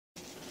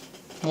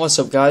What's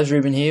up guys,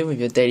 Ruben here with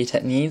your daily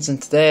tech needs,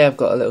 and today I've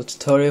got a little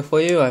tutorial for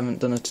you. I haven't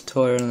done a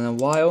tutorial in a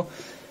while,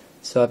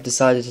 so I've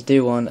decided to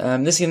do one.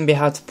 This is going to be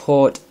how to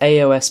port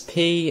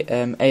AOSP,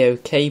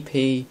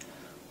 AOKP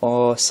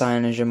or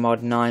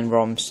CyanogenMod 9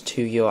 ROMs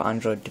to your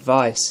Android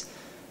device.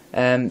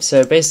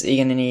 So basically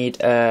you're going to need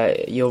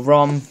your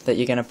ROM that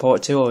you're going to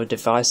port to, or a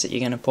device that you're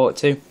going to port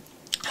to,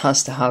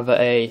 has to have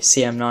a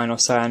CM9 or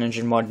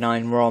CyanogenMod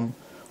 9 ROM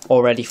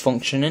already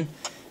functioning.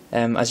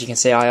 As you can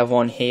see, I have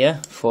one here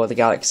for the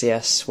Galaxy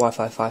S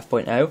Wi-Fi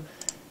 5.0,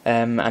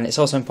 and it's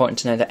also important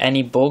to know that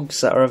any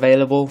bugs that are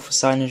available for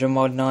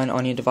CyanogenMod 9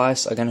 on your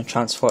device are going to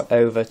transfer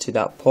over to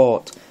that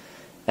port.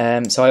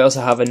 So I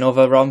also have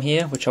another ROM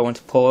here which I want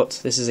to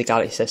port. This is a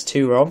Galaxy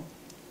S2 ROM.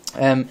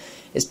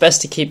 It's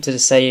best to keep to the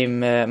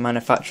same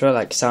manufacturer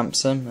like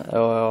Samsung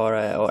or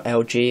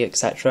LG,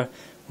 etc.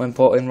 when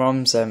porting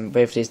ROMs.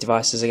 Both of these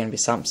devices are going to be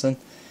Samsung.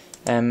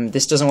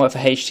 This doesn't work for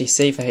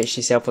HTC. For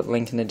HTC, I'll put the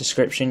link in the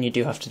description. You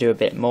do have to do a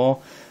bit more,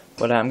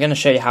 but I'm going to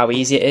show you how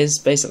easy it is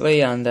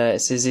basically, and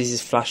it's as easy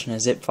as flashing a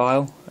zip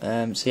file.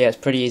 So yeah, it's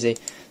pretty easy.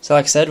 So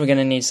like I said, we're going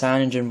to need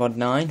CyanogenMod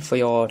 9 for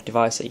your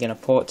device that you're going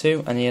to port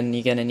to, and then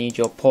you're going to need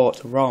your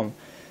port ROM,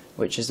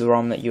 which is the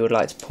ROM that you would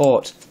like to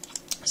port.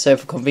 So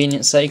for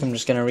convenience sake, I'm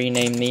just going to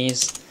rename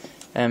these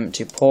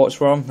to port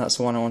ROM. That's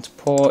the one I want to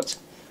port.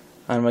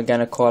 And we're going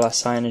to call our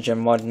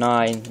CyanogenMod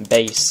 9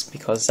 base,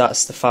 because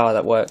that's the file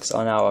that works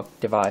on our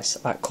device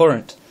at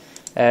current.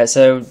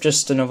 So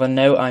just another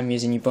note, I'm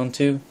using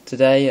Ubuntu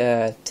today,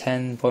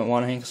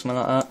 10.1 I think, or something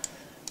like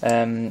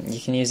that. You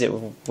can use it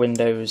with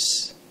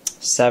Windows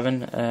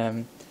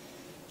 7,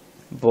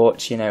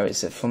 but you know,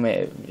 it's for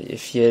me,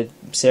 if you're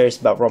serious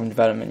about ROM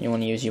development, you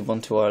want to use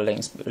Ubuntu or a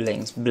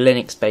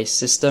Linux-based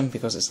system,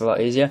 because it's a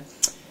lot easier.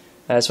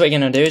 So what you're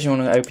going to do is you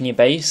want to open your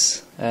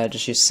base,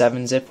 just use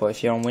 7-zip, or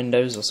if you're on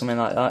Windows or something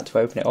like that, to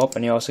open it up,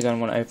 and you're also going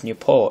to want to open your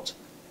port.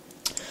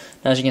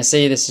 Now as you can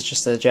see, this is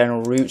just the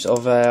general root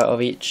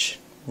of each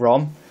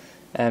ROM,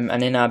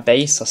 and in our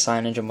base, our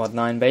CyanogenMod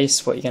 9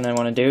 base, what you're going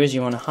to want to do is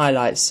you want to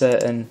highlight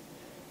certain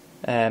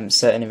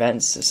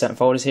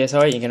folders here,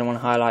 sorry. You're going to want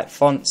to highlight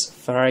fonts,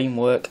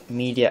 framework,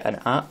 media and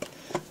app,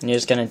 and you're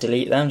just going to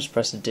delete them. Just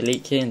press the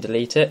delete key and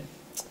delete it.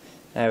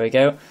 There we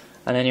go.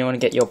 And then you want to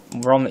get your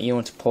ROM that you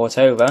want to port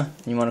over,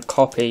 and you want to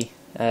copy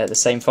the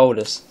same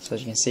folders. So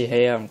as you can see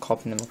here, I'm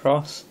copying them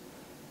across,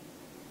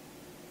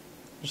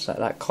 just like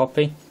that,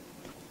 copy.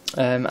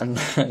 And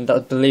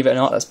that, believe it or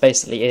not, that's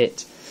basically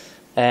it.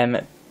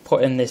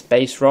 Put in this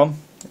base ROM,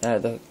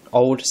 the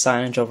old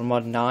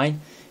CyanogenMod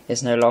 9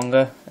 is no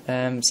longer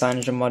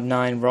CyanogenMod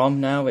 9 ROM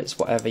now, it's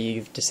whatever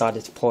you've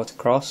decided to port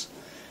across.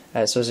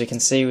 So as you can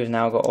see, we've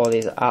now got all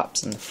these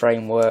apps and the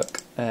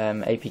framework,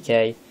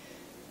 APK,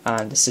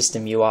 and the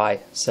system UI.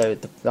 So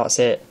that's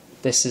it.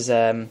 This is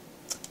going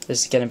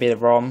to be the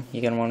ROM.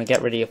 You're going to want to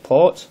get rid of your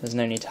port. There's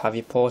no need to have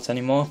your port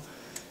anymore.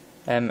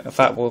 In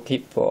fact, we'll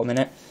keep the port a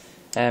minute.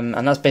 And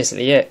that's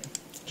basically it.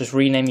 Just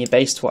rename your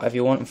base to whatever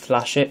you want and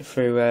flash it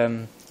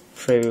through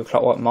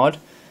Clockwork Mod,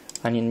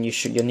 and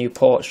your new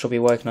port should be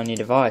working on your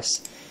device.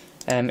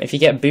 If you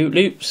get boot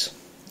loops,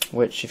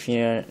 which if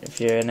you're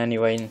in any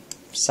way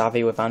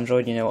savvy with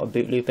Android, you know what a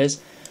boot loop is.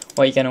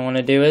 What you're going to want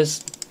to do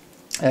is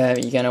you're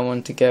going to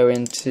want to go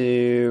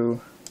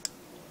into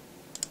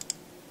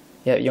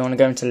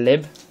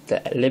lib,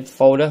 the lib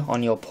folder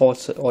on your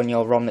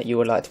ROM that you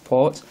would like to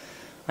port,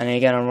 and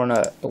you're going to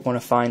want to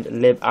find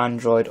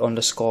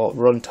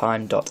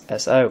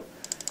lib_android_runtime.so,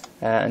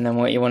 and then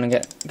what you want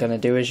to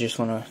do is you just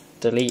want to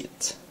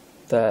delete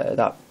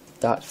that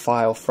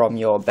file from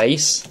your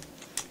base,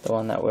 the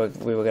one that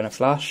we were going to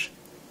flash,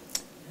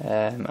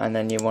 and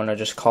then you want to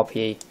just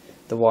copy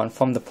the one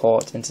from the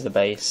port into the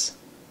base.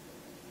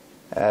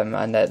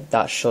 And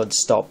that should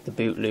stop the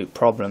boot loop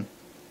problem.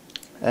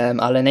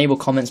 I'll enable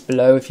comments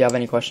below. If you have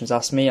any questions,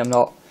 ask me. I'm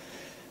not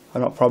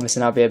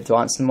promising I'll be able to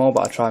answer them all,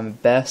 but I'll try my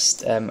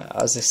best.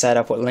 As I said,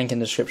 I'll put a link in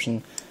the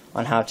description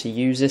on how to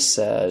use this.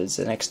 It's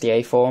an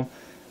XDA form,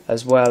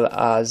 as well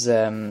as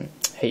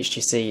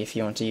HTC if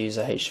you want to use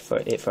for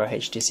a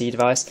HTC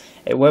device.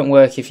 It won't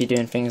work if you're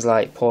doing things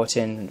like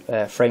porting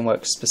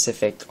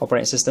framework-specific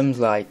operating systems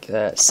like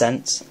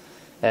Sense.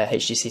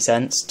 HTC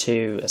Sense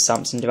to a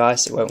Samsung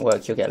device. It won't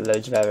work. You'll get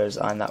loads of errors,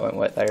 and that won't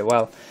work very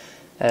well.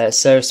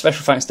 So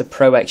special thanks to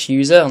ProX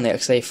User on the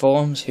XA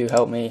forums, who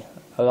helped me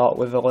a lot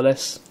with all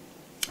this.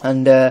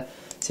 And so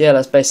yeah,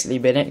 that's basically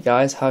been it,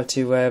 guys. How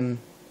to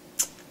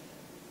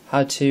port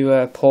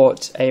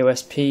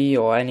AOSP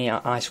or any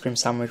ice cream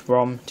sandwich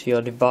ROM to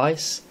your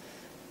device.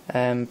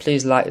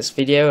 Please like this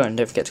video and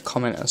don't forget to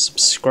comment and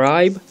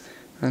subscribe.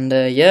 And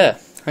yeah,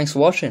 thanks for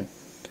watching.